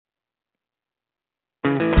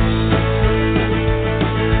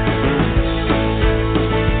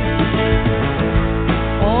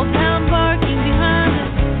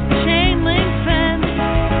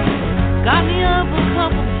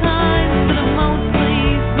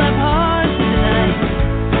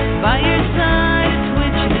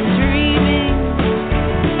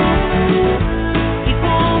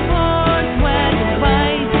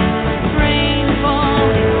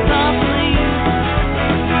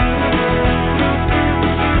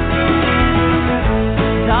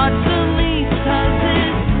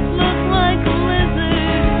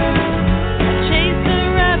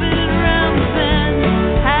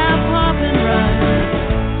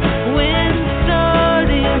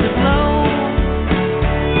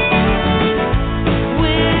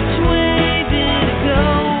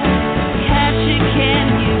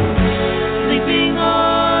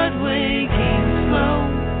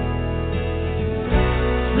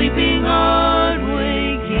Sleeping hard,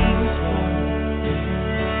 waking slow.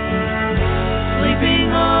 Sleeping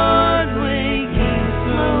hard, waking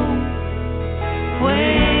slow.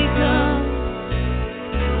 Wake up,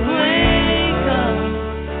 wake up.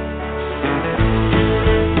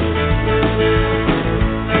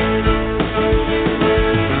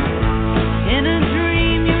 In a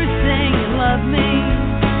dream you're saying you love me.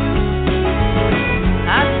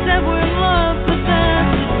 I said we're in love, but that's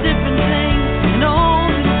a different thing. And all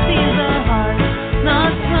you see is a heart,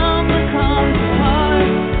 not some that comes apart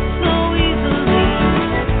so easily.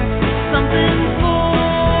 Something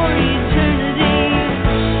for eternity.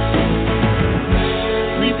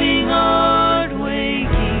 Sleeping hard,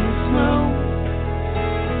 waking slow.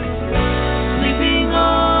 Sleeping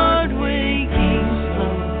hard, waking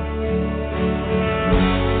slow.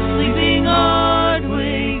 Sleeping hard,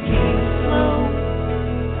 waking slow.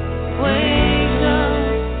 Wake up,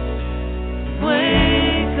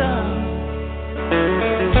 wake up.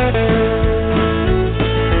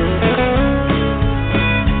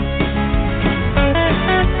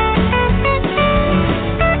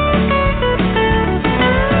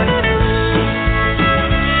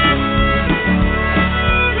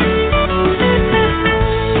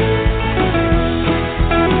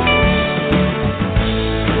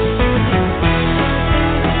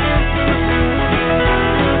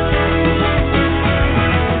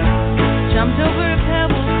 Jumped over a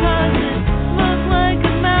pebble 'cause it looked like a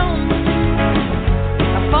mountain. I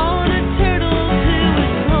followed a turtle to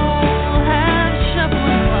its hole, had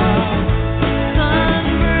shuffling while sun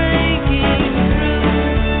breaking through.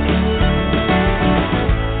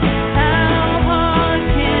 How hard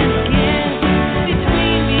can it get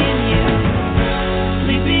between me and you?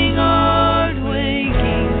 Sleeping hard,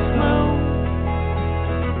 waking slow.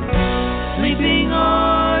 Sleeping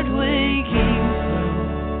hard, waking slow.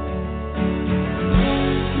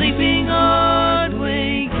 Sleeping hard,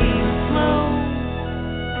 waking slow.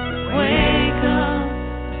 Wake up,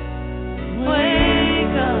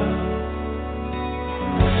 wake up.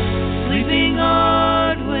 Sleeping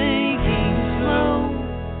hard, waking slow.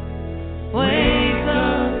 Wake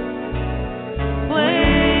up,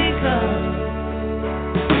 wake up.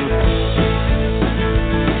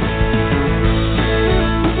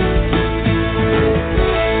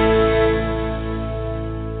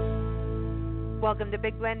 Welcome to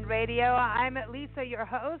Big Blend Radio. I'm Lisa, your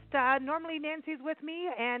host. Normally Nancy's with me,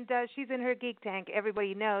 and she's in her geek tank.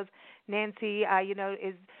 Everybody knows Nancy,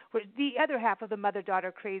 is we're the other half of the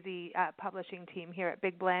mother-daughter crazy publishing team here at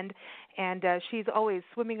Big Blend, and she's always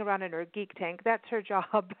swimming around in her geek tank. That's her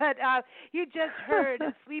job. But you just heard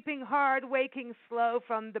Sleeping Hard, Waking Slow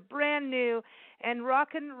from the brand new and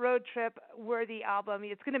rockin' road trip worthy album.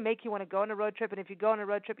 It's going to make you want to go on a road trip, and if you go on a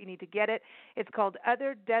road trip, you need to get it. It's called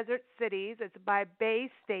Other Desert Cities. It's by Bay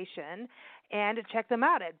Station, and check them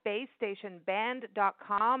out at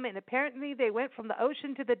baystationband.com. And apparently they went from the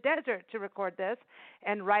ocean to the desert to record this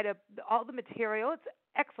and write up all the material. It's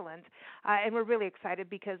excellent, and we're really excited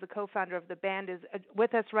because the co-founder of the band is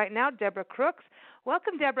with us right now, Deborah Crooks.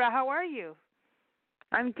 Welcome, Deborah. How are you?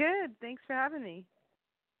 I'm good. Thanks for having me.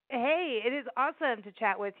 Hey, it is awesome to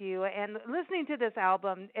chat with you. And listening to this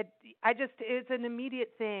album, it's an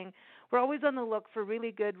immediate thing. We're always on the look for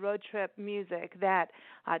really good road trip music that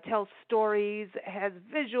tells stories, has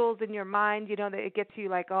visuals in your mind, that it gets you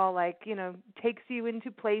takes you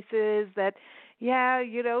into places that,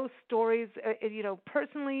 stories,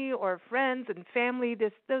 personally or friends and family,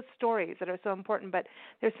 those stories that are so important. But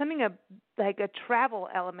there's something like a travel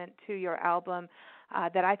element to your album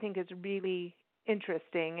that I think is really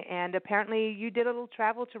interesting, and apparently you did a little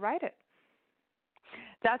travel to write it.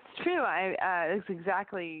 That's true. It's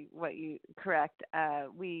exactly correct.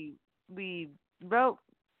 We wrote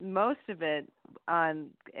most of it in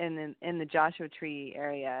the Joshua Tree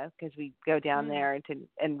area because we go down there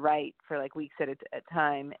and write for like weeks at a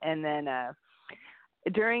time, and then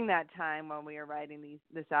during that time when we were writing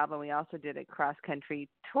this album, we also did a cross country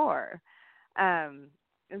tour, and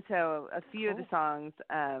so a few of the songs.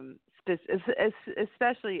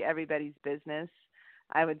 Especially Everybody's Business,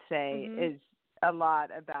 I would say, is a lot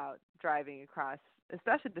about driving across,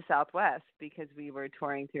 especially the Southwest, because we were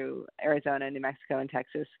touring through Arizona, New Mexico, and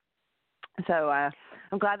Texas. So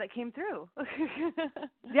I'm glad that came through.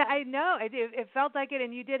 Yeah, I know. It felt like it,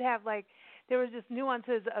 and you did have there was just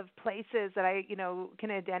nuances of places that I, can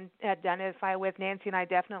identify with. Nancy and I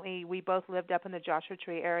we both lived up in the Joshua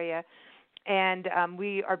Tree area. And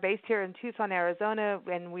we are based here in Tucson, Arizona,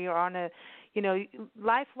 and we are on a,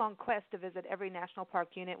 lifelong quest to visit every national park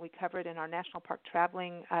unit. We cover it in our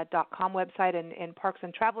nationalparktraveling.com website and Parks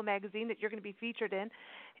and Travel magazine that you're going to be featured in.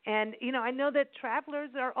 And, I know that travelers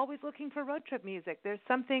are always looking for road trip music. There's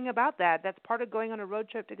something about that. That's part of going on a road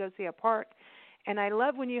trip to go see a park. And I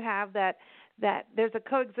love when you have that there's a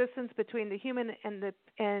coexistence between the human and the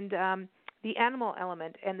animal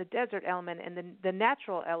element and the desert element and the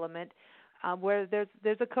natural element, where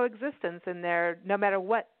there's a coexistence in there no matter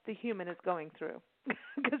what the human is going through.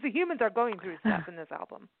 Because the humans are going through stuff in this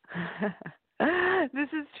album. This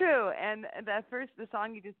is true. And the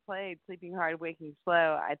song you just played, Sleeping Hard, Waking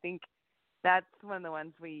Slow, I think that's one of the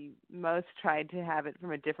ones we most tried to have it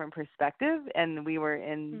from a different perspective. And we were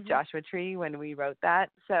in Joshua Tree when we wrote that.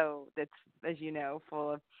 So that's, as you know,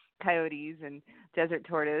 full of coyotes and desert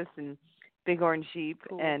tortoise and big orange sheep.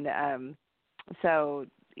 Cool. And so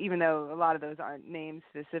even though a lot of those aren't named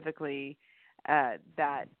specifically,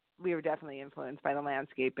 that we were definitely influenced by the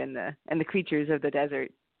landscape and the creatures of the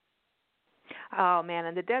desert. Oh, man,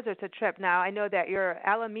 and the desert's a trip. Now, I know that you're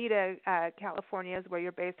Alameda, California is where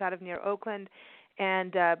you're based out of, near Oakland.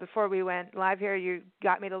 And before we went live here, you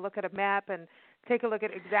got me to look at a map and take a look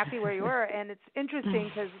at exactly where you were. And it's interesting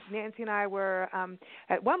because Nancy and I were,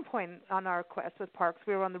 at one point on our quest with parks,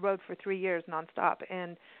 we were on the road for 3 years nonstop.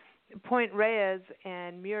 And Point Reyes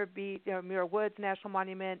and Muir Woods National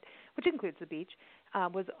Monument, which includes the beach,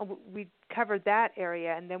 we covered that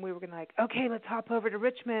area. And then we were going to okay, let's hop over to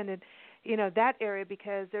Richmond and, that area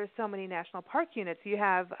because there's so many national park units. You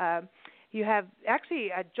have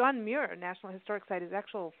actually John Muir National Historic Site, his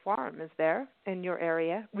actual farm is there in your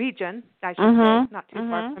region, I should say, not too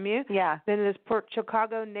far from you. Yeah. Then there's Port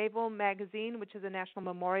Chicago Naval Magazine, which is a national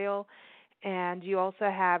memorial. And you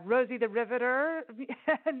also have Rosie the Riveter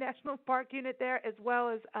National Park unit there, as well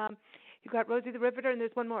as you've got Rosie the Riveter, and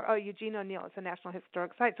there's one more. Oh, Eugene O'Neill. It's a National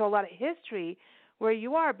Historic Site. So a lot of history where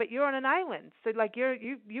you are, but you're on an island. So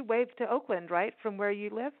you wave to Oakland, right, from where you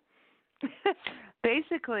live?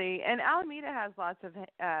 Basically, and Alameda has lots of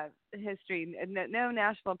history. No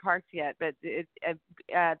national parks yet, but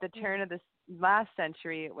at the turn of the last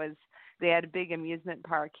century, they had a big amusement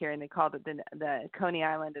park here, and they called it the Coney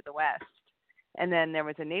Island of the West. And then there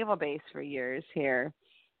was a naval base for years here.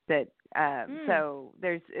 So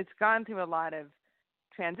it's gone through a lot of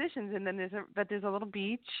transitions, and then there's a little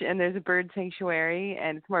beach, and there's a bird sanctuary,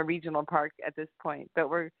 and it's more regional park at this point. But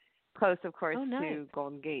we're close, of course, to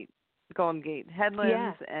Golden Gate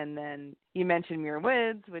Headlands, and then you mentioned Muir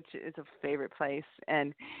Woods, which is a favorite place.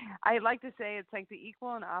 And I like to say it's like the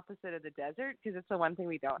equal and opposite of the desert because it's the one thing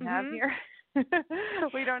we don't have here.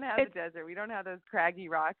 We don't have the desert. We don't have those craggy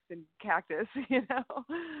rocks and cactus,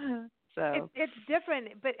 So it's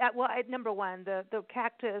different, but number one, the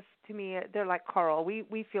cactus to me they're like coral.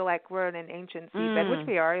 We feel like we're in an ancient seabed, which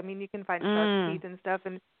we are. I mean, you can find shark teeth and stuff,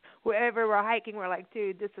 and wherever we're hiking, we're like,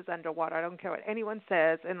 dude, this is underwater. I don't care what anyone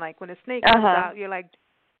says. And when a snake comes out, you're like,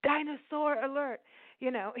 dinosaur alert.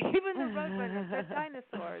 Even the roadrunners, they're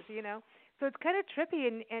dinosaurs. So it's kind of trippy,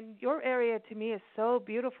 and your area to me is so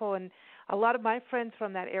beautiful, and a lot of my friends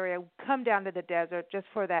from that area come down to the desert just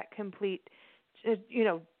for that complete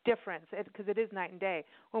difference, because it is night and day.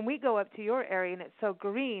 When we go up to your area and it's so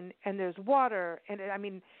green and there's water and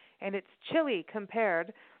it's chilly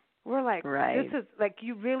compared, we're like, This is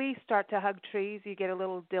you really start to hug trees. You get a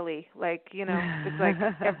little dilly, it's like you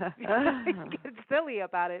get silly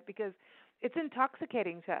about it because it's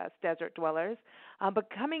intoxicating to us desert dwellers. But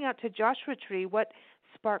coming out to Joshua Tree, what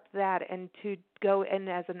sparked that and to go in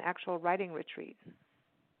as an actual writing retreat?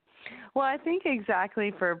 Well, I think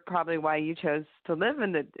exactly for probably why you chose to live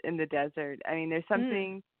in the desert. I mean, there's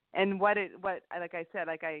something, and what like I said,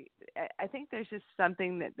 I think there's just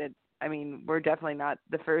something that I mean, we're definitely not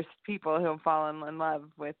the first people who have fallen in love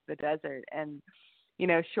with the desert, and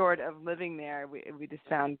short of living there, we just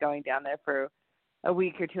found going down there for a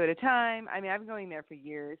week or two at a time. I mean, I've been going there for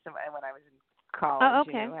years. So when I was in college,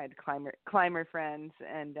 I had climber friends,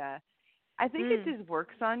 and I think it just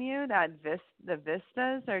works on you. The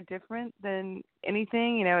vistas are different than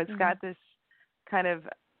anything. It's got this kind of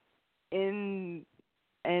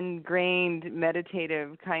ingrained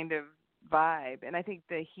meditative kind of vibe, and I think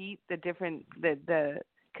the heat, the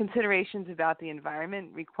considerations about the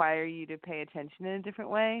environment require you to pay attention in a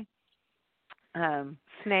different way.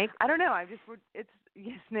 Snakes? I don't know.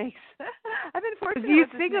 Snakes. I've been fortunate. You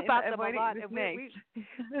think about them a lot.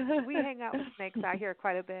 We hang out with snakes out here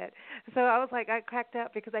quite a bit. So I cracked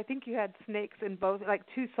up because I think you had snakes in both,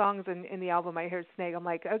 2 songs in the album. I heard snake. I'm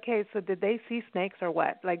like, okay, so did they see snakes or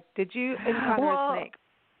what? Did you encounter a snake?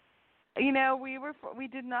 we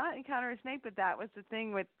did not encounter a snake, but that was the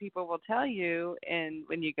thing what people will tell you and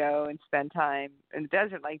when you go and spend time in the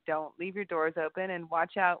desert, like don't leave your doors open and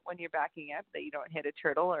watch out when you're backing up that you don't hit a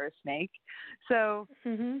turtle or a snake. So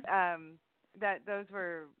that those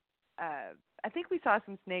were I think we saw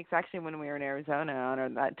some snakes actually when we were in Arizona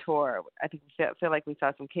on that tour. I think we feel like we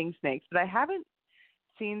saw some king snakes, but I haven't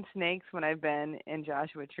seen snakes when I've been in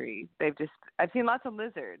Joshua Tree. I've seen lots of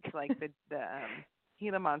lizards, like the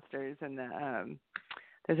Gila monsters and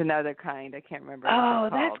there's another kind I can't remember. Oh,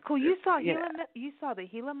 what they're that's cool. You saw called. You saw the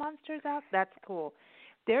Gila monsters out. That's cool.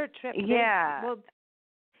 They're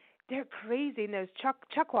they're crazy. And there's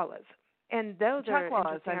chuckwallas, and those are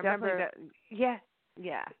interesting. I remember.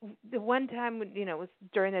 Yeah. The one time, when, it was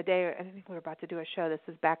during the day. I think we were about to do a show. This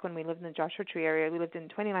is back when we lived in the Joshua Tree area. We lived in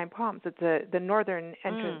 29 Palms. It's the northern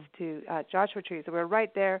entrance to Joshua Tree. So we're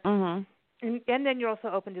right there. Mm-hmm. And then you're also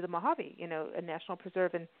open to the Mojave, a national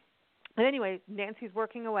preserve. And anyway, Nancy's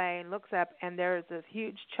working away and looks up, and there's this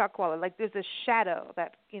huge chuckwalla. Like there's a shadow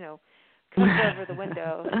that, comes over the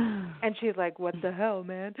window. And she's like, what the hell,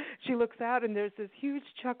 man? She looks out, and there's this huge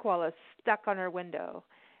chuckwalla stuck on her window.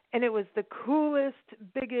 And it was the coolest,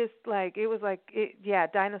 biggest,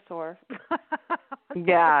 dinosaur.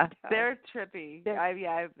 Yeah, they're trippy.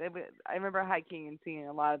 I remember hiking and seeing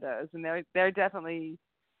a lot of those, and they're definitely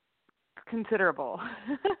considerable.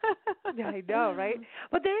 Yeah, I know, right?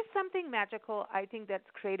 But there's something magical, I think, that's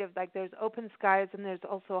creative. Like there's open skies, and there's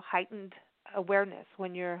also heightened awareness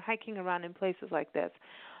when you're hiking around in places like this.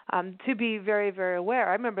 To be very, very aware.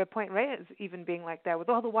 I remember Point Reyes even being like that, with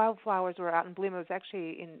all the wildflowers were out in bloom. It was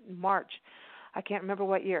actually in March. I can't remember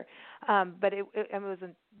what year, but it was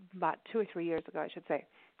about 2 or 3 years ago, I should say.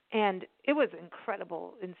 And it was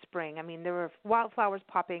incredible in spring. I mean, there were wildflowers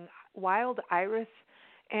popping, wild iris,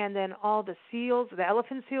 and then all the seals, the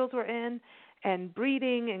elephant seals were in and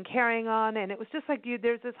breeding and carrying on. And it was just like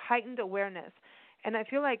there's this heightened awareness. And I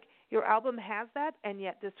feel like your album has that, and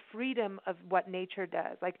yet this freedom of what nature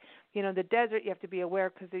does. Like, the desert, you have to be aware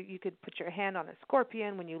because you could put your hand on a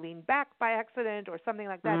scorpion when you lean back by accident or something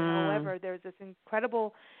like that. However, there's this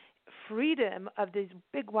incredible freedom of these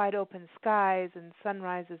big, wide open skies and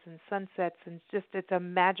sunrises and sunsets, and it's a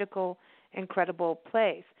magical, incredible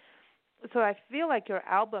place. So I feel like your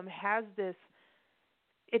album has this.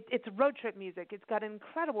 It's road trip music. It's got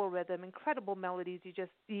incredible rhythm, incredible melodies.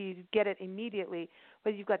 You get it immediately,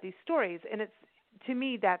 but you've got these stories, and to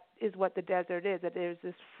me that is what the desert is. That there's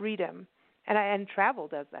this freedom, and travel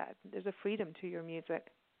does that. There's a freedom to your music.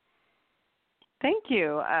 Thank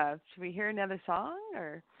you. Should we hear another song,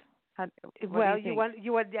 or? You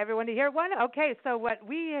want everyone to hear one? Okay, so what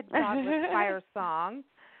we had thought was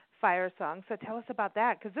Fire Song. So tell us about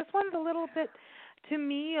that, because this one's a little bit. To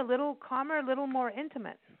me, a little calmer, a little more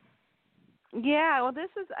intimate. Yeah, well, this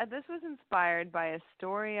was inspired by a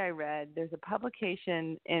story I read. There's a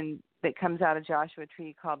publication that comes out of Joshua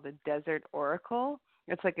Tree called the Desert Oracle.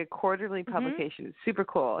 It's like a quarterly publication. It's super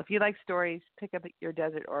cool. If you like stories, pick up your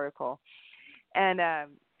Desert Oracle. And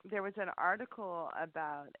there was an article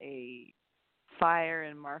about a fire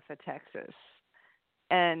in Marfa, Texas.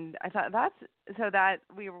 And I thought that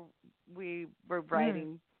we were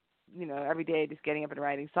writing. Every day just getting up and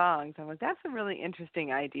writing songs. I'm like, that's a really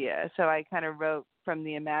interesting idea. So I kind of wrote from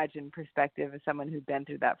the imagined perspective of someone who'd been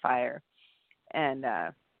through that fire. And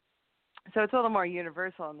so it's a little more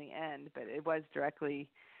universal in the end, but it was directly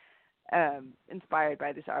inspired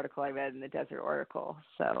by this article I read in the Desert Oracle.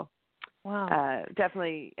 So wow,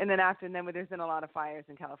 definitely. And then there's been a lot of fires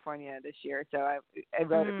in California this year. So I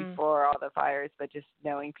wrote it before all the fires, but just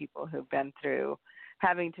knowing people who've been through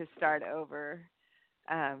having to start over.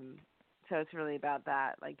 So it's really about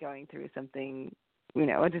that, like going through something,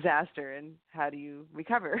 a disaster, and how do you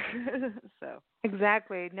recover? So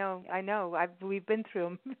exactly. No, I know. We've been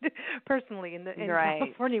through them personally in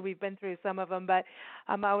California. We've been through some of them, but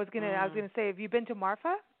I was gonna say, have you been to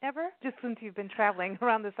Marfa ever? Just since you've been traveling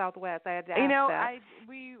around the Southwest, I had to ask that.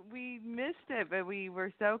 We missed it, but we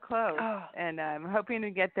were so close, and I'm hoping to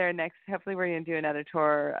get there next. Hopefully, we're gonna do another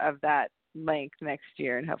tour of that length next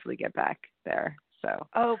year, and hopefully get back there. So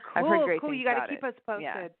cool, I've heard great cool. things You got about to keep it. us posted.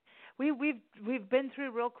 Yeah. We've been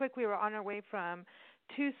through real quick. We were on our way from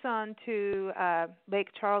Tucson to Lake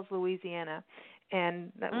Charles, Louisiana,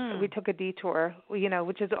 and we took a detour.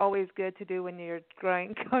 Which is always good to do when you're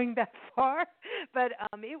going that far. But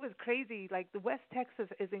it was crazy. Like the West Texas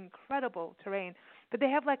is incredible terrain, but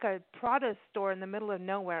they have like a Prada store in the middle of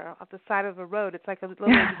nowhere off the side of a road. It's like a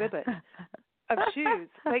little exhibit. of shoes.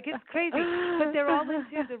 Like, it's crazy. But they're all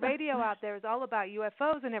into the radio out there is all about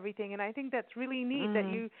UFOs and everything, and I think that's really neat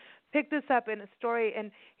that you picked this up in a story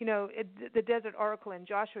and, the Desert Oracle and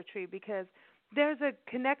Joshua Tree, because there's a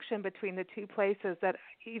connection between the two places that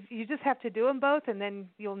you just have to do them both, and then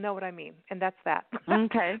you'll know what I mean, and that's that.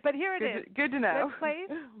 Okay. But here it is. Good to know. This place,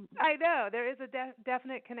 I know, there is a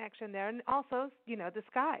definite connection there, and also, the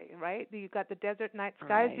sky, right? You've got the desert night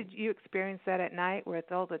skies. Right. Did you experience that at night where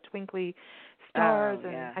it's all the twinkly stars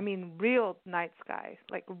real night sky,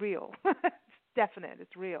 like real. It's definite.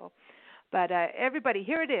 It's real. But everybody,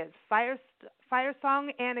 here it is, Fire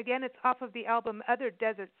Song, and again, it's off of the album Other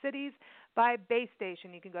Desert Cities by Base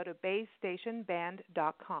Station. You can go to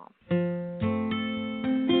basestationband.com.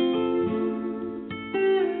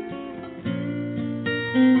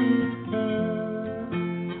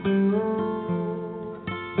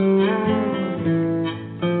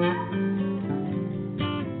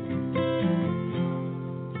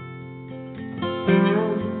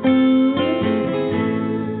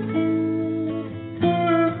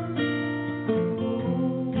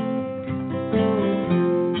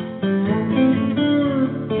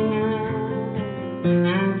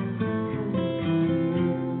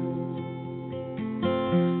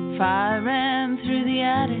 Fire ran through the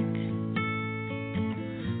attic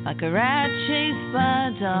like a rat chased by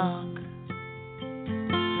a dog.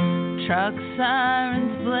 Truck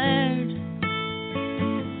sirens blared,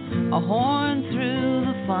 a horn through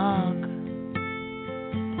the fog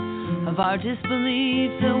of our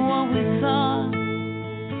disbelief that what we saw.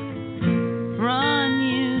 Run,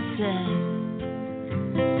 you said.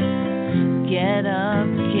 Get up,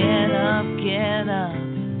 get up, get up.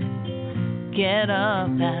 Get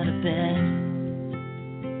up out of bed.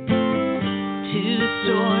 2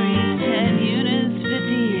 stories, 10 units,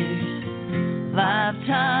 50 years,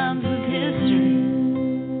 lifetimes of history.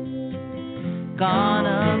 Gone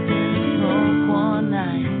up in smoke one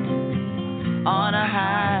night on a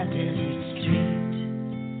high desert street.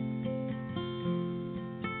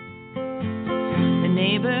 The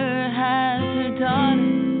neighbor has her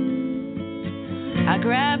daughter. I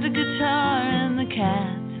grabbed a guitar and the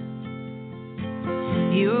cat.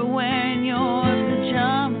 You were wearing your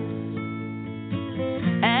pajamas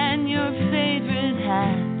and your favorite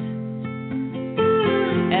hat.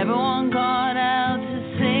 Everyone got out to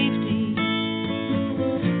safety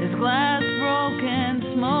as glass broke and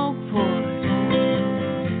smoke poured.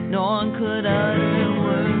 No one could utter a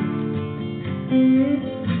word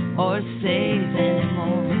or save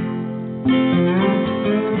anymore.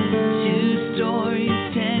 2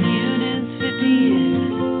 stories, 10 units, 50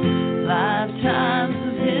 years, lifetimes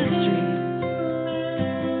of history.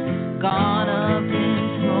 Gone up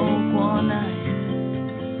in smoke one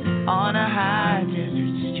night on a high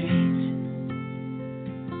desert street.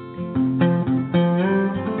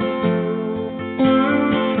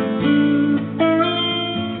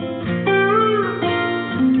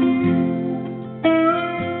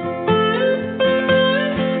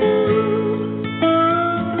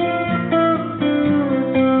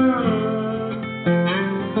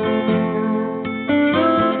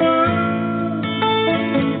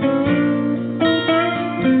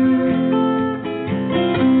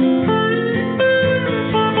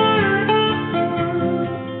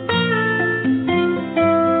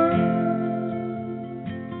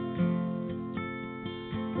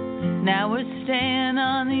 Now we're staying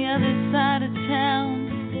on the other side of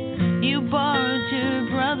town. You borrowed your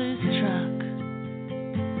brother's truck.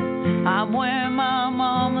 I'm wearing my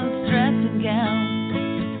mama's dressing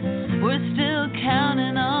gown. We're still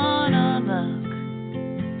counting on our luck.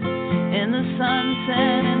 In the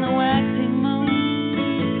sunset and the waxing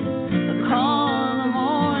moon, the call of the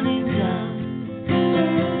morning dove,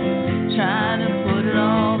 trying to put it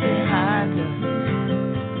all behind us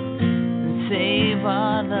and save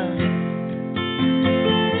our love.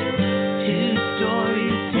 2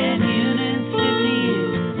 stories, 10 units, 50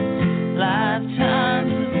 years,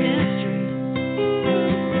 lifetimes of history.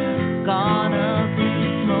 Gone up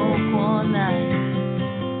in smoke one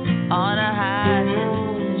night on a high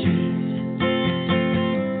desert street.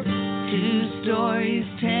 2 stories,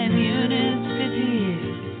 10 units, 50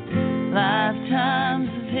 years, lifetimes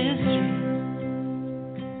of history.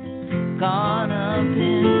 Gone up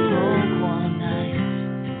in smoke one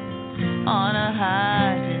night on a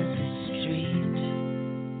high desert street.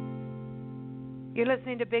 You're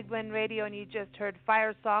listening to Big Blend Radio, and you just heard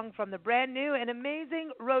Fire Song from the brand new and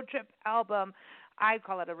amazing road trip album. I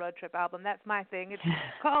call it a road trip album. That's my thing. It's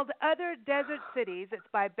called Other Desert Cities. It's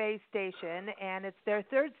by Base Station, and it's their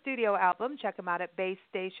 3rd studio album. Check them out at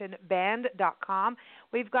basestationband.com.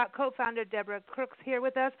 We've got co-founder Deborah Crooks here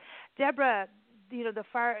with us. Deborah,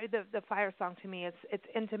 the fire song to me, it's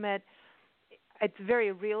intimate. It's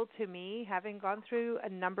very real to me, having gone through a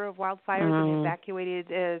number of wildfires and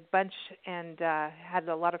evacuated a bunch, and had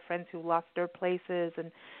a lot of friends who lost their places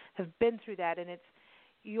and have been through that. And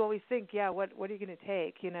you always think, what are you going to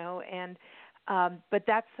take, And but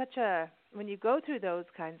that's when you go through those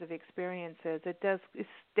kinds of experiences, it does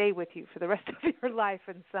stay with you for the rest of your life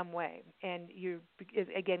in some way, and you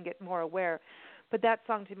again get more aware. But that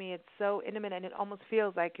song to me, it's so intimate, and it almost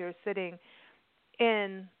feels like you're sitting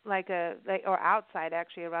in or outside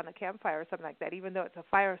actually around a campfire or something like that. Even though it's a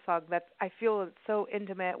fire song, I feel it's so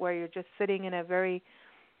intimate where you're just sitting in a very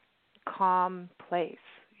calm place,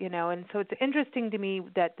 And so it's interesting to me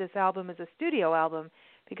that this album is a studio album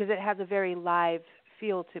because it has a very live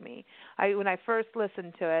feel to me. When I first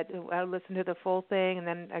listened to it, I listened to the full thing, and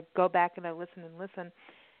then I go back and I listen and listen.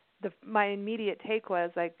 My immediate take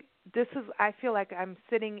was like, I feel like I'm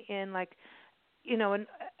sitting in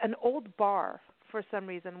an old bar for some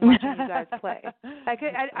reason watching you guys play. Like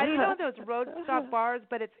I know those road stop bars,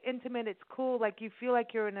 but it's intimate, it's cool. Like you feel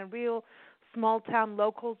like you're in a real small town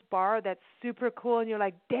locals bar that's super cool, and you're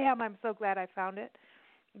like, damn, I'm so glad I found it.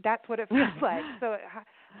 That's what it feels like. So,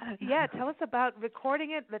 tell us about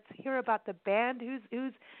recording it. Let's hear about the band.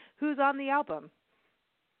 Who's on the album?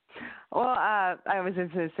 Well, I was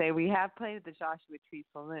just going to say we have played at the Joshua Tree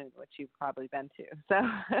Saloon, which you've probably been to. So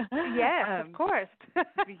yes, of course.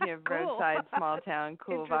 Speaking of roadside, small town,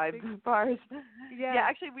 cool vibes bars. Yeah,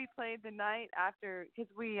 actually, we played the night after because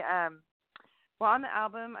we on the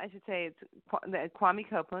album, I should say it's Kwame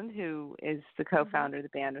Copeland, who is the co-founder of the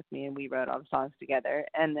band with me, and we wrote all the songs together,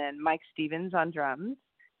 and then Mike Stevens on drums,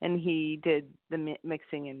 and he did the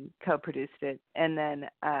mixing and co-produced it, and then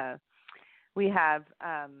we have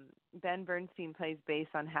Ben Bernstein plays bass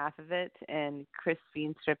on half of it, and Chris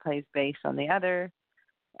Feenstra plays bass on the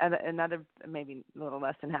another maybe a little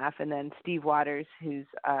less than half, and then Steve Waters, who's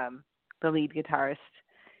the lead guitarist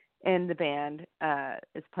in the band,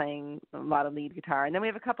 is playing a lot of lead guitar. And then we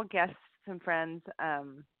have a couple guests, some friends.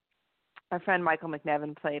 Our friend Michael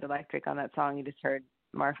McNevin played electric on that song you just heard,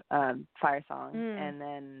 Fire Song, and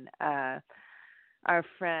then our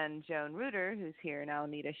friend Joan Reuter, who's here in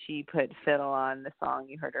Alameda, she put fiddle on the song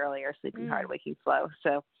you heard earlier, Sleeping Hard, Waking Slow.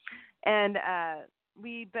 So, and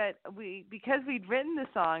because we'd written the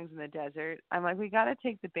songs in the desert, I'm like, we got to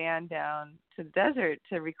take the band down to the desert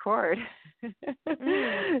to record.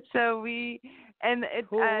 So it's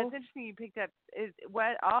interesting you picked up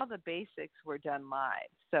all the basics were done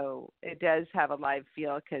live. So it does have a live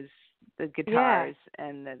feel because the guitars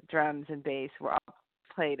and the drums and bass were all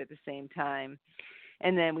played at the same time,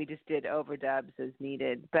 and then we just did overdubs as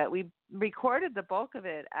needed. But we recorded the bulk of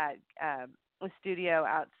it at a studio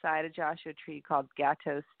outside of Joshua Tree called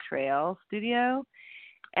Gatos Trail Studio,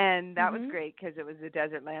 and that was great because it was a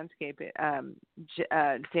desert landscape.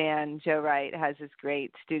 Joe Wright has this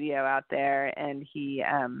great studio out there, and he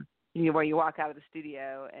where you walk out of the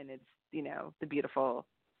studio and it's the beautiful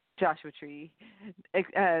Joshua Tree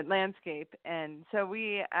landscape, and so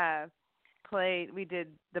we did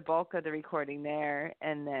the bulk of the recording there,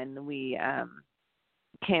 and then we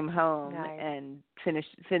came home and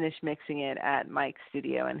finished mixing it at Mike's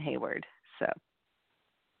studio in Hayward. So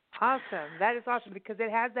awesome. That is awesome because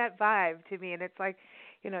it has that vibe to me, and it's like,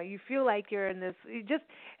 you feel like you're in this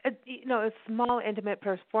a small intimate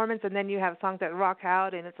performance, and then you have songs that rock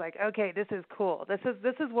out, and it's like, okay, this is cool. This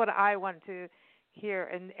is what I want to hear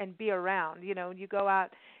and be around. You go out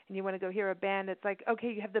and you want to go hear a band, it's like,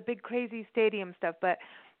 okay, you have the big crazy stadium stuff, but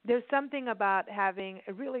there's something about having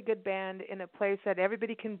a really good band in a place that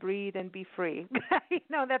everybody can breathe and be free.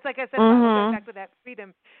 That's like I said, going back to that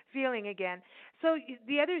freedom feeling again. So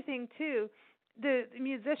the other thing too, the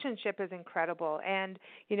musicianship is incredible, and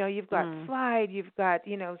you've got slide, you've got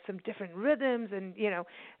some different rhythms, and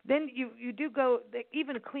then you do go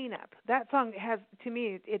even cleanup. That song has, to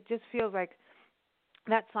me, it just feels like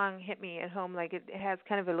that song hit me at home. Like it has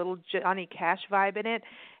kind of a little Johnny Cash vibe in it,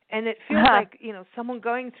 and it feels like someone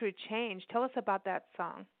going through change. Tell us about that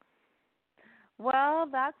song. Well,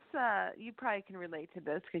 that's you probably can relate to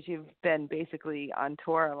this because you've been basically on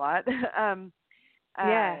tour a lot.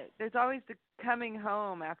 There's always the coming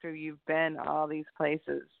home after you've been all these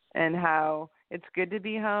places, and how it's good to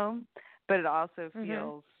be home, but it also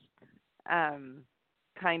feels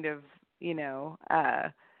kind of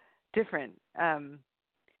different.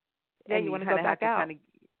 You want to go back out.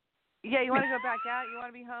 You want to go back out. You want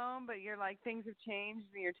to be home, but you're like, things have changed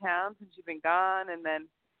in your town since you've been gone,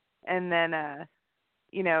 and then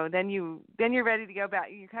then you're ready to go back.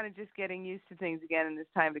 You're kind of just getting used to things again, and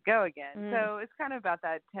it's time to go again. So it's kind of about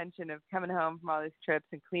that tension of coming home from all these trips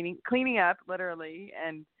and cleaning up literally,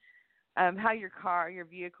 and how your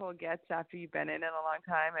vehicle gets after you've been in it a long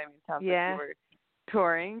time. I mean, it sounds like you were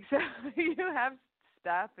touring, so you have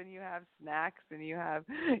stuff and you have snacks and you have,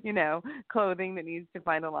 clothing that needs to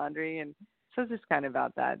find a laundry, and so it's just kind of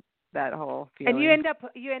about that whole feeling. And you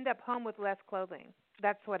end up home with less clothing.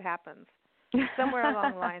 That's what happens. Somewhere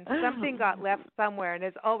along the line, something got left somewhere, and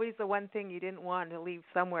it's always the one thing you didn't want to leave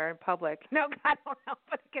somewhere in public. No, I don't know,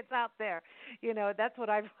 but it gets out there. That's what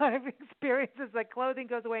I've experienced, is like clothing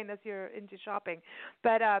goes away unless you're into shopping.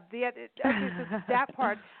 But so that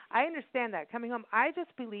part, I understand that. Coming home, I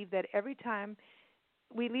just believe that every time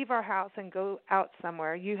we leave our house and go out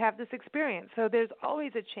somewhere, you have this experience. So there's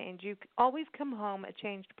always a change. You always come home a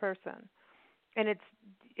changed person. And it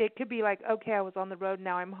could be like, okay, I was on the road,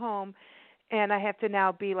 now I'm home. And I have to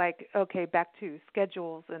now be like, okay, back to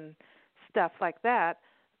schedules and stuff like that.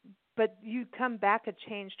 But you come back a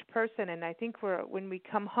changed person. And I think when we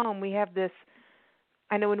come home, we have this,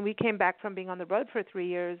 I know when we came back from being on the road for 3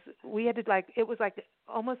 years, we had to it was like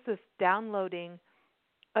almost this downloading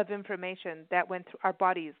of information that went through our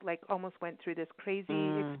bodies, almost went through this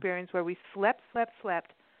crazy experience where we slept,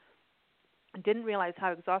 didn't realize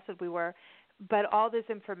how exhausted we were. But all this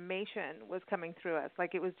information was coming through us.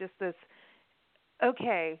 It was just this,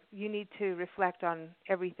 okay, you need to reflect on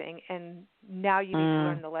everything, and now you need to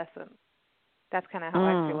learn the lesson. That's kind of how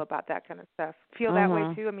I feel about that kind of stuff. Feel that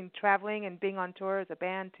way, too? I mean, traveling and being on tour as a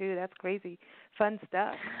band, too, that's crazy. Fun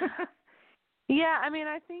stuff. Yeah, I mean,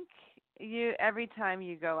 I think every time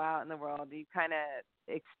you go out in the world, you kind of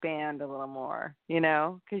expand a little more,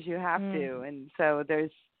 because you have to. And so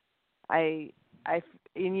there's, and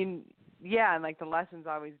the lesson's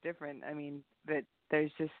always different. I mean, but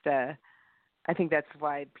there's just, I think that's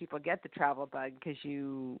why people get the travel bug, because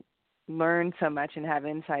you learn so much and have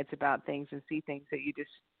insights about things and see things that you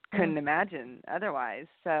just couldn't imagine otherwise.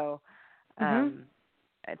 So I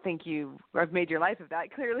think I've made your life of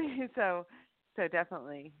that, clearly. So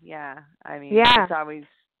definitely, yeah. I mean, it's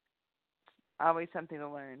always something to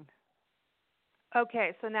learn.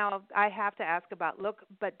 Okay, so now I have to ask about Look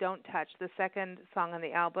But Don't Touch, the second song on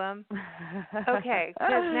the album. Okay,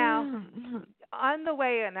 because now on the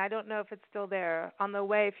way, and I don't know if it's still there, on the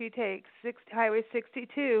way, if you take Highway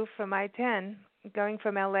 62 from I-10, going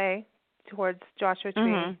from L.A. towards Joshua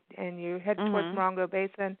Tree, and you head towards Morongo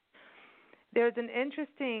Basin, there's an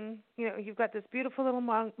interesting, you've got this beautiful little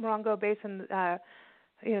Morongo Basin,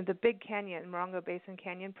 the big canyon, Morongo Basin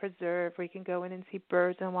Canyon Preserve, where you can go in and see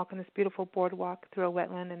birds and walk on this beautiful boardwalk through a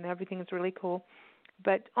wetland, and everything is really cool.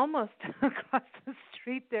 But almost across the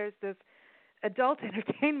street, there's this adult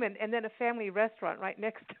entertainment and then a family restaurant right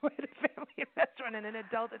next to it, a family restaurant and an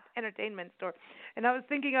adult entertainment store. And I was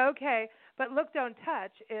thinking, okay, but Look, Don't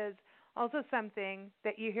Touch is also something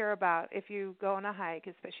that you hear about if you go on a hike,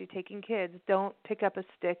 especially taking kids. Don't pick up a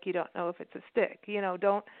stick. You don't know if it's a stick.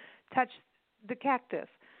 Don't touch the cactus.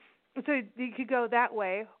 So you could go that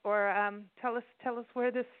way, or tell us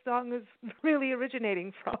where this song is really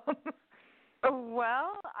originating from.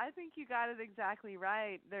 Well, I think you got it exactly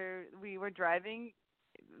right. We were driving.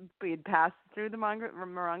 We had passed through the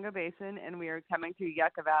Morongo Basin, and we were coming through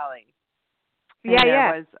Yucca Valley.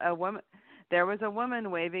 There was a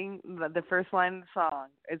woman waving the first line of the song.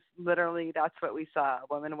 It's literally, that's what we saw, a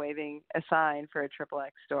woman waving a sign for a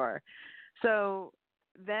XXX store. So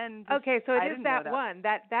then, okay, so it is that one,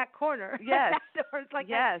 that corner. Yes. That door is like,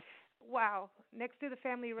 yes. Wow, next to the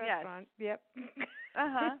family restaurant. Yes. Yep.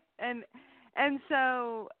 And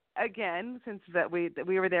so again, since that we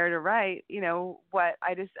were there to write, what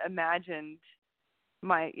I just imagined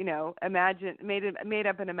made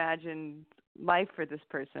up an imagined life for this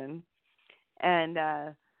person, and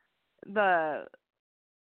and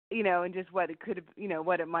just what it could have,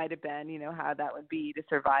 what it might have been, how that would be to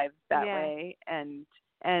survive that way, and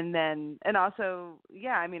also,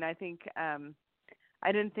 I mean, I think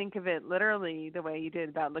I didn't think of it literally the way you did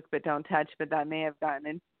about Look But Don't Touch, but that may have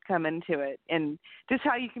come into it, and just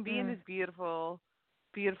how you can be in this beautiful,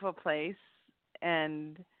 beautiful place,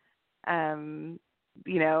 and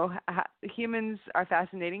humans are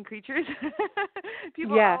fascinating creatures.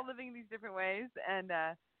 People are all living these different ways, and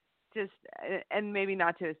and maybe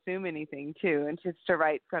not to assume anything too, and just to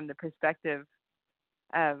write from the perspective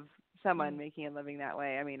of someone making a living that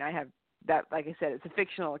way. I mean, I have that, like I said, it's a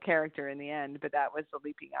fictional character in the end, but that was the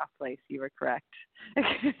leaping off place. You were correct.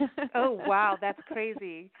 Oh, wow, that's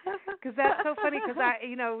crazy. Because that's so funny, because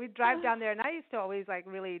we drive down there, and I used to always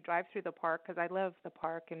really drive through the park, because I love the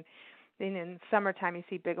park, and then in summertime you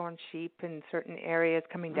see bighorn sheep in certain areas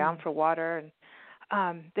coming down for water,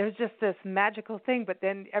 and there's just this magical thing. But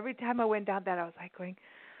then every time I went down that, I was like going,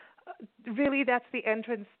 really, that's the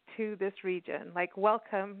entrance to this region. Like,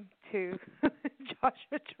 welcome to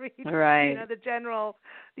Joshua Tree. Right. You know, the general,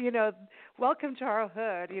 welcome to our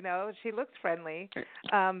hood. She looks friendly.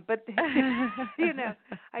 But,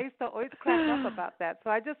 I used to always crack up about that. So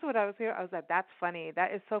when I was here, I was like, that's funny.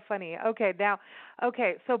 That is so funny.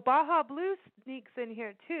 So Baja Blues sneaks in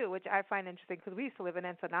here, too, which I find interesting because we used to live in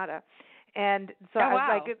Ensenada. And so I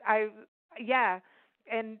was like,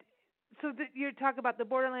 and so you're talking about the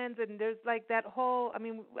borderlands, and there's like that whole,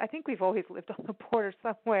 I think we've always lived on the border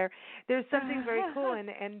somewhere. There's something very cool,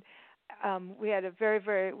 and we had a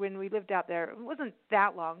very, when we lived out there, it wasn't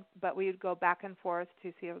that long, but we would go back and forth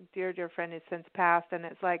to see a dear friend who's since passed, and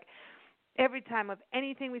it's like every time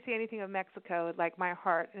we see anything of Mexico, like my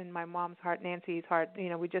heart and my mom's heart, Nancy's heart,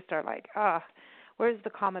 we just are like, where's the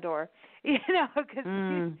Commodore?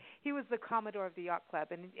 Because he was the Commodore of the yacht club,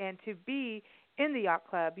 and to be in the yacht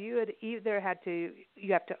club, you had either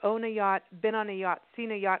you have to own a yacht, been on a yacht,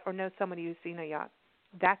 seen a yacht, or know somebody who's seen a yacht.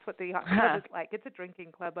 That's what the yacht club is like. It's a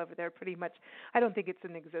drinking club over there, pretty much. I don't think it's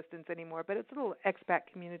in existence anymore, but it's a little expat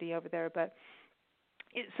community over there. But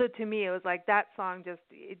so to me, it was like that song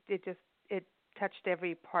it touched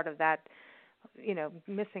every part of that,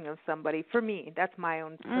 missing of somebody. For me, that's my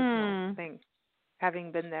own personal thing,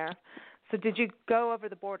 having been there. So did you go over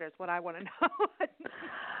the borders? What I want to know.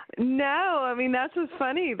 No, that's what's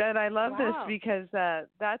funny that I love this because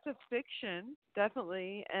that's a fiction,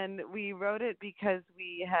 definitely, and we wrote it because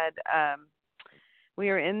we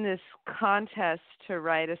were in this contest to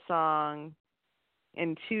write a song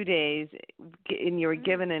in 2 days, and you were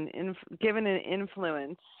given an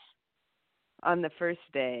influence on the first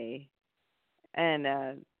day, and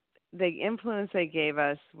the influence they gave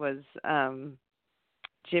us was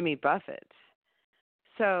Jimmy Buffett.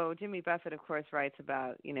 So Jimmy Buffett, of course, writes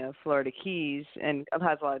about, Florida Keys and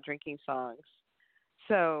has a lot of drinking songs.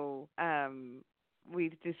 So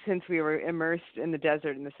since we were immersed in the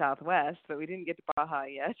desert in the Southwest, but we didn't get to Baja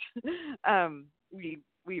yet,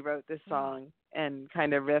 we wrote this song and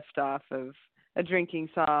kind of riffed off of a drinking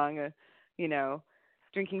song,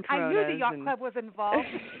 drinking Coronas. I knew the yacht club was involved.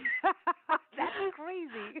 That's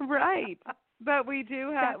crazy. Right. But we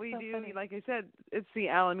do have, funny. Like I said, it's the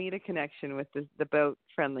Alameda connection with the boat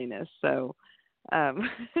friendliness. So, oh,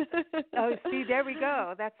 see, there we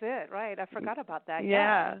go. That's it, right? I forgot about that.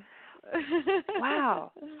 Yeah.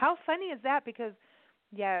 Wow. How funny is that? Because,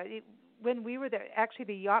 when we were there, actually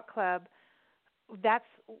the yacht club,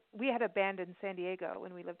 we had a band in San Diego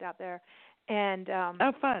when we lived out there, and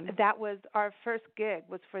fun. That was our first gig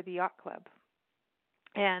was for the yacht club,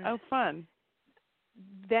 and fun.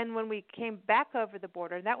 Then when we came back over the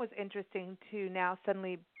border, and that was interesting to now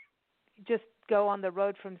suddenly just go on the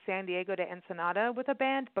road from San Diego to Ensenada with a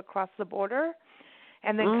band, but cross the border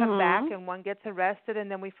and then come back, and one gets arrested, and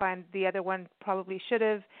then we find the other one probably should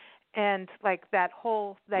have, and like that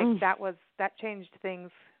whole that changed things.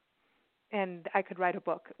 And I could write a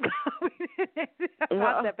book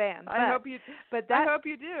about the band. I hope you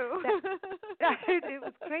do. It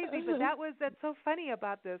was crazy, but that's so funny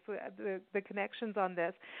about this, the connections on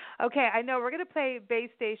this. Okay, I know we're going to play Bay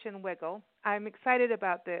Station Wiggle. I'm excited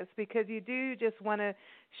about this because you do just want to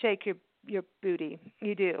shake your booty.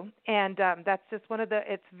 You do, and that's just one of the.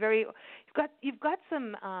 It's very. You've got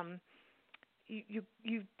some.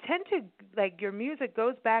 You tend to, like, your music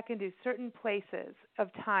goes back into certain places of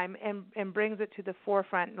time and brings it to the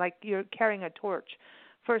forefront, like you're carrying a torch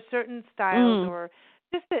for certain styles or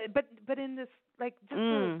just but in this, like,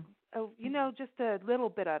 just just a little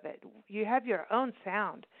bit of it. You have your own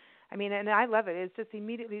sound. And I love it. It's just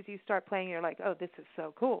immediately as you start playing, you're like, oh, this is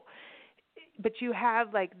so cool. But you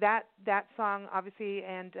have like that song obviously,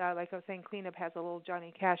 and like I was saying, Cleanup has a little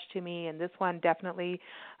Johnny Cash to me, and this one definitely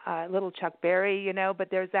little Chuck Berry, But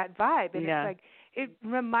there's that vibe, and it's like it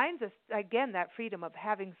reminds us again that freedom of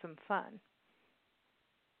having some fun.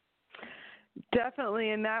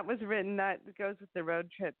 Definitely, and that was written. That goes with the road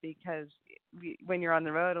trip because when you're on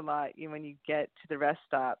the road a lot, when you get to the rest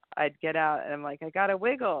stop, I'd get out and I'm like, I gotta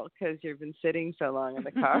wiggle because you've been sitting so long in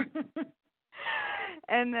the car.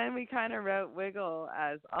 And then we kind of wrote Wiggle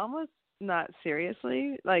as almost not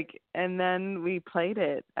seriously, and then we played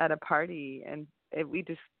it at a party, and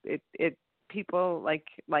people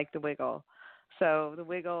like the Wiggle, so the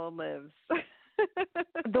Wiggle lives.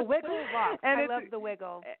 The Wiggle rocks. And I love the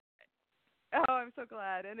Wiggle. Oh, I'm so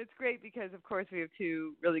glad, and it's great because of course we have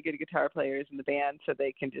two really good guitar players in the band, so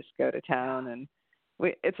they can just go to town, and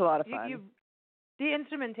it's a lot of fun. the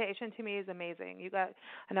instrumentation to me is amazing.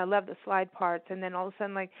 And I love the slide parts, and then all of a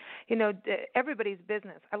sudden, like, Everybody's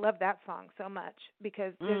Business. I love that song so much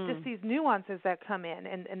because there's just these nuances that come in,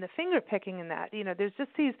 and the finger picking in that. There's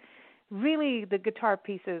just these really, the guitar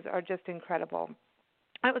pieces are just incredible.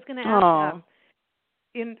 I was going to ask,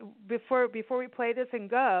 before we play this and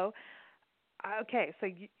go, okay, so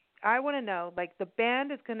I want to know, like, the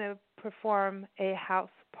band is going to perform a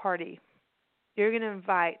house party. You're going to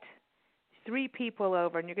invite 3 people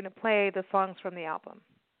over, and you're going to play the songs from the album.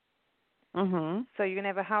 Mhm. So you're going to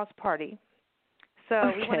have a house party.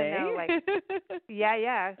 So we want to know, like,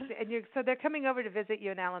 yeah. And so they're coming over to visit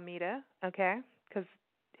you in Alameda, okay? Because,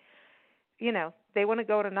 they want to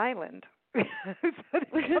go to an island. So they're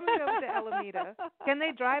coming over to Alameda. Can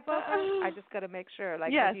they drive over? I just got to make sure.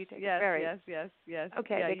 Like, yes, do you take a yes, ferry? yes.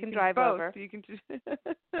 Okay, yeah, they can you drive both. over. You can.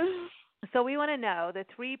 So we want to know the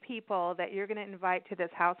 3 people that you're going to invite to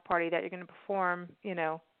this house party that you're going to perform,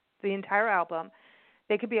 the entire album.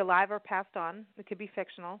 They could be alive or passed on. It could be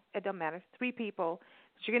fictional. It doesn't matter. 3 people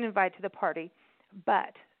that you're going to invite to the party.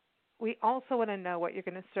 But we also want to know what you're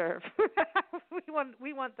going to serve. we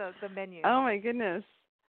want the menu. Oh my goodness.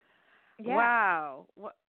 Yeah. Wow.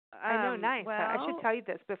 I know, nice. Well, I should tell you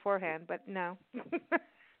this beforehand, but no.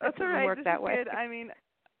 That's all right. Work this that is way. good. I mean,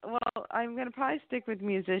 well, I'm going to probably stick with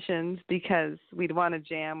musicians because we'd want to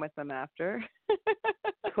jam with them after.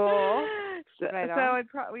 Cool. So, right on. so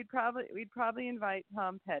we'd probably invite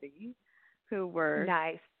Tom Petty, who we're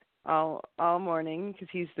nice all morning because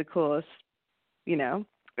he's the coolest, And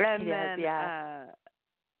then yeah.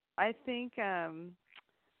 I think,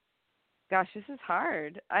 gosh, this is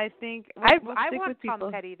hard. I think I stick want with people.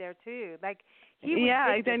 Tom Petty there too. Like he would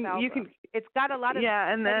dig then this album. you can. It's got a lot of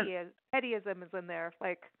Pettyism is in there.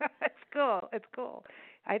 Like it's cool. It's cool.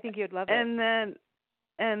 I think you'd love it. And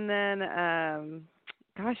then,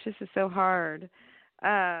 gosh, this is so hard.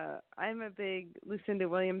 I'm a big Lucinda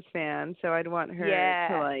Williams fan, so I'd want her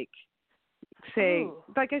to say,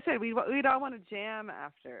 like I said, we'd all want to jam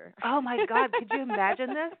after. Oh my God, could you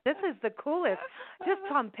imagine this? This is the coolest. Just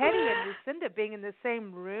Tom Petty and Lucinda being in the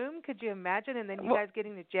same room. Could you imagine? And then you guys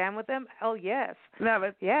getting to jam with them? Hell yes. No,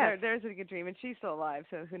 but yes. There's a good dream, and she's still alive,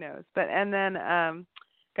 so who knows? But and then,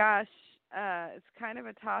 gosh, it's kind of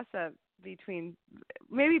a toss-up between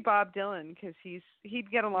maybe Bob Dylan because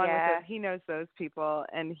he'd get along with it. He knows those people,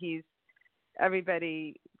 and he's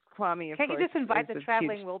everybody. Kwame, of Can't course. You just invite the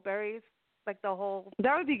Traveling Wilburys? Like the whole.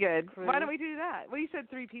 That would be good. Crew. Why don't we do that? Well, you said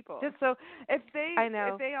 3 people. Just so if they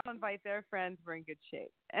all invite their friends, we're in good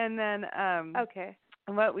shape. And then okay.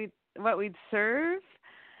 What we'd serve,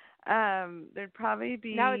 there'd probably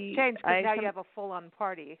be. Now it's changed because now you have a full-on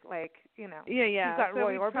party. Like Yeah. You've got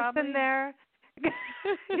Roy Orbison there.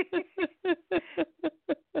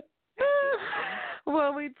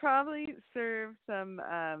 Well, we'd probably serve some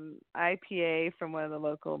IPA from one of the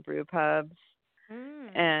local brew pubs,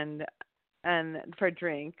 and for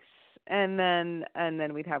drinks, and then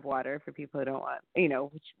we'd have water for people who don't want,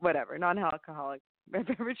 whatever, non-alcoholic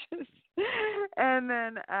beverages. And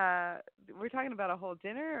then we're talking about a whole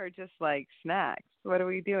dinner or just like snacks. What are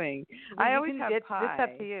we doing? I always have pie. It's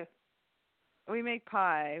up to you. We make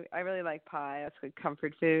pie. I really like pie. That's good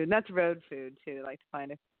comfort food. And that's road food too. I like to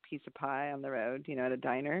find a piece of pie on the road, at a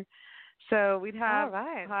diner. So we'd have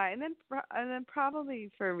pie, and then probably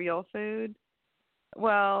for real food.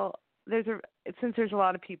 Well, since there's a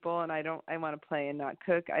lot of people, and I want to play and not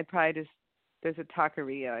cook. I'd probably there's a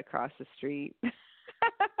taqueria across the street.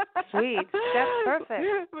 Sweet, that's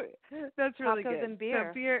perfect. That's really tacos good. And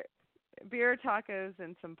beer. So beer, tacos,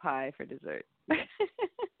 and some pie for dessert.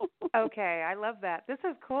 Okay, I love that. This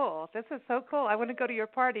is cool. This is so cool. I want to go to your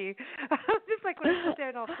party. Just like when I sit there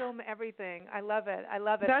and I'll film everything. I love it.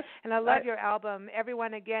 And I love your album.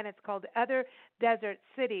 Everyone, again, it's called Other Desert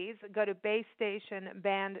Cities. Go to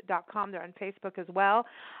BayStationBand.com. They're on Facebook as well.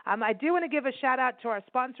 I do want to give a shout out to our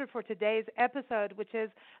sponsor for today's episode, which is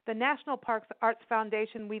the National Parks Arts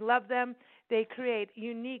Foundation. We love them. They create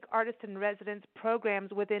unique artist-in-residence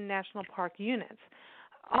programs within national park units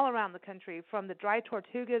all around the country, from the dry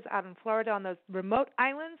tortugas out in Florida on those remote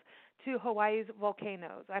islands to Hawaii's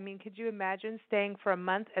volcanoes. I mean, could you imagine staying for a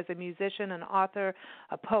month as a musician, an author,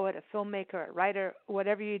 a poet, a filmmaker, a writer,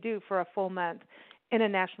 whatever you do for a full month in a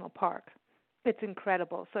national park? It's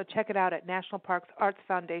incredible. So check it out at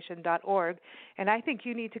nationalparksartsfoundation.org. And I think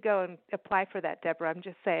you need to go and apply for that, Deborah. I'm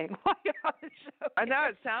just saying while you're on the show. I know,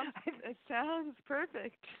 it sounds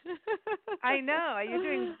perfect. I know. You're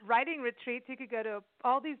doing writing retreats. You could go to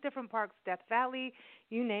all these different parks, Death Valley,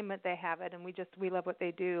 you name it, they have it. And we love what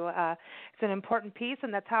they do. It's an important piece,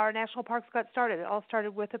 and that's how our national parks got started. It all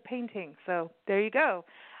started with a painting. So there you go.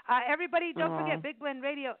 Everybody, don't Aw. forget, Big Blend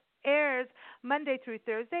Radio airs Monday through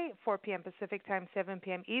Thursday at 4 p.m. Pacific Time, 7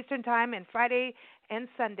 p.m. Eastern Time, and Friday and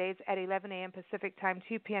Sundays at 11 a.m. Pacific Time,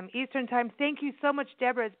 2 p.m. Eastern Time. Thank you so much,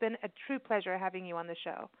 Deborah. It's been a true pleasure having you on the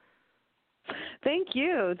show. Thank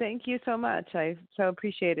you. Thank you so much. I so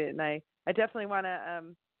appreciate it. And I definitely want to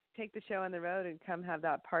take the show on the road and come have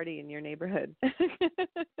that party in your neighborhood.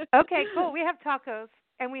 Okay, cool. We have tacos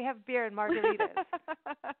and we have beer and margaritas.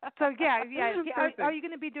 So yeah. Are you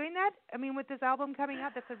going to be doing that? I mean, with this album coming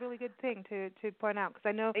out, that's a really good thing to point out because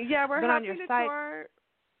I know. Yeah, we're on happy your to site. tour.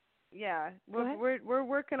 Yeah, we're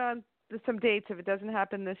working on some dates. If it doesn't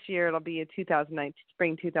happen this year, it'll be in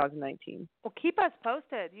spring 2019. Well, keep us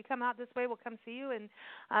posted. You come out this way, we'll come see you, and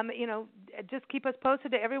just keep us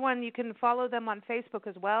posted to everyone. You can follow them on Facebook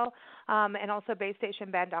as well, and also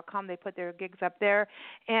BayStationBand.com. They put their gigs up there.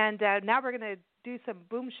 And now we're going to do some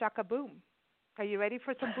boom shaka boom. Are you ready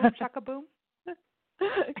for some boom shaka boom?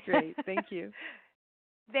 Great, thank you.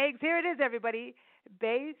 Thanks. Here it is, everybody.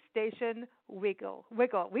 Bay Station Wiggle.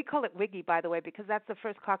 Wiggle. We call it Wiggy, by the way, because that's the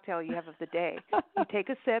first cocktail you have of the day. You take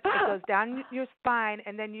a sip, it goes down your spine,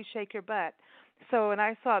 and then you shake your butt. So when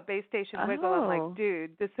I saw Bay Station Wiggle, I'm like,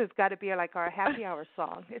 dude, this has got to be like our happy hour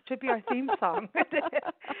song. It should be our theme song.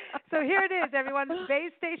 So here it is, everyone. Bay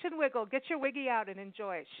Station Wiggle. Get your Wiggy out and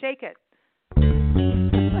enjoy. Shake it.